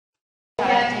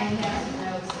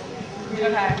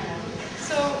Okay.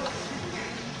 So,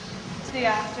 to the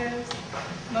actors,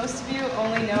 most of you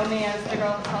only know me as the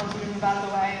girl that tells you to move out of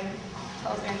the way and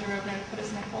tells Andrew Robner to put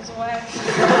his nipples away. I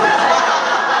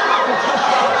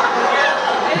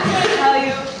just want to tell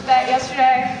you that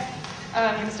yesterday,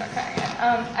 I'm going to start crying again.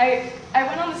 I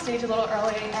went on the stage a little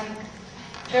early, and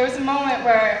there was a moment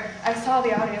where I saw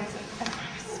the audience and I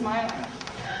was smiling.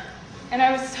 And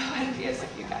I was so envious of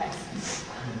you guys.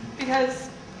 Because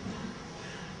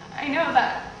I know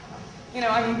that,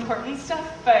 I'm important and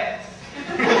stuff, but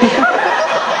like,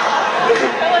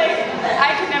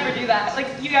 I could never do that. Like,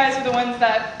 you guys are the ones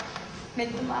that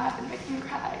make them laugh and make them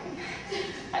cry.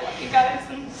 I love you guys,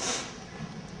 and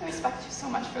I respect you so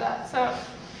much for that. So,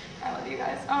 I love you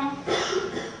guys.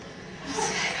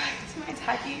 To my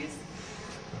techies.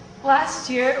 Last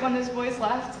year, when those boys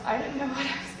left, I didn't know what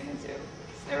I was going to do.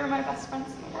 Because they were my best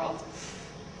friends in the world.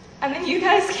 And then you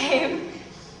guys came,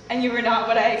 and you were not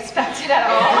what I expected at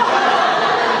all.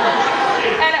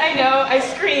 And I know I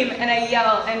scream and I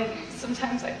yell, and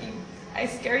sometimes I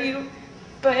scare you,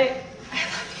 but I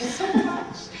love you so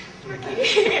much.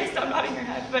 Ricky, stop nodding your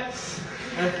head. But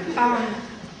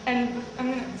and I'm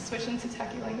gonna switch into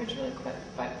techie language really quick.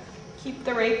 But keep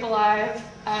the rape alive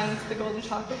and the golden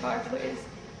chocolate bar, please.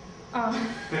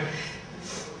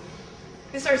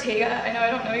 Miss Ortega, I know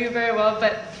I don't know you very well,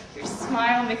 but your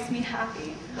smile makes me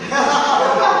happy.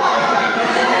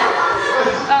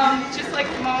 Just like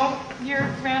Mo, your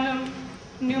random,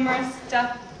 numerous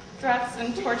death threats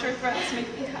and torture threats make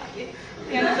me happy. At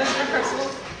the end of this rehearsal,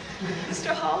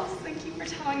 Mr. Halls, thank you for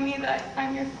telling me that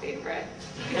I'm your favorite.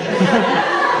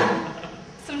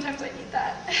 Sometimes I need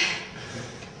that.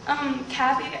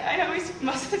 Kathy, I know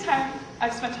most of the time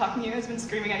I've spent talking to you has been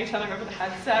screaming at each other over the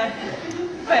headset,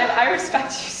 but I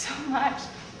respect you so much.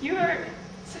 You are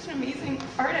such an amazing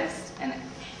artist and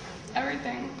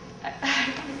everything. I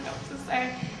don't even know what to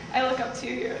say. I look up to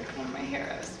you. You're like one of my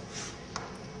heroes.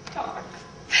 Dog.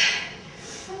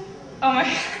 Oh my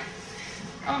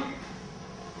God.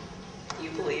 You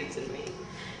believed in me.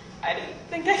 I didn't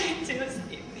think I could do this.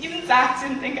 Even Zach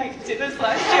didn't think I could do this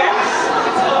last year.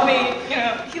 He told me,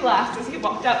 he laughed as he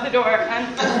walked out the door, and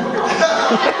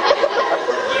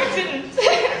you didn't.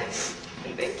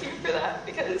 And thank you for that,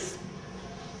 because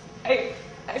I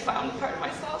found a part of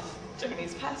myself during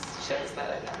these past shows that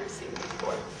I'd never seen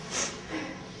before.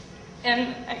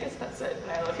 And I guess that's it,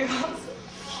 and I love you all.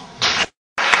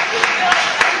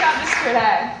 I got this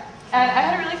today, and I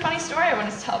had a really funny story I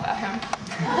wanted to tell about him.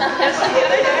 And so the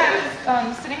other day I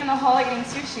was sitting in the hall eating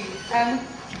sushi, and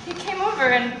he came over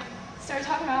and started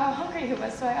talking about how hungry he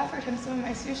was, so I offered him some of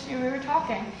my sushi, and we were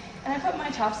talking. And I put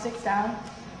my chopsticks down,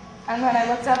 and then I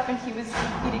looked up and he was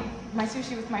eating my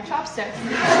sushi with my chopsticks.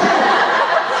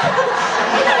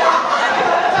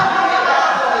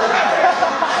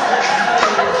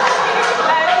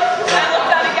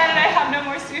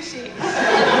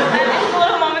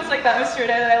 That, Mr.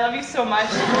 Day, that I love you so much.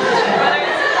 Whether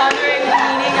it's pondering the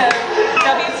meaning of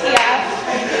WTF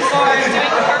or doing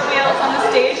cartwheels on the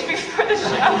stage before the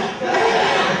show.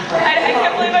 I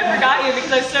can't believe I forgot you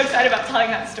because I was so excited about telling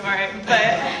that story.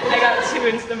 But I got too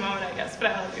into the moment, I guess.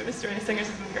 But I love you. Mr. Day Singers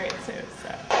has been great too. So.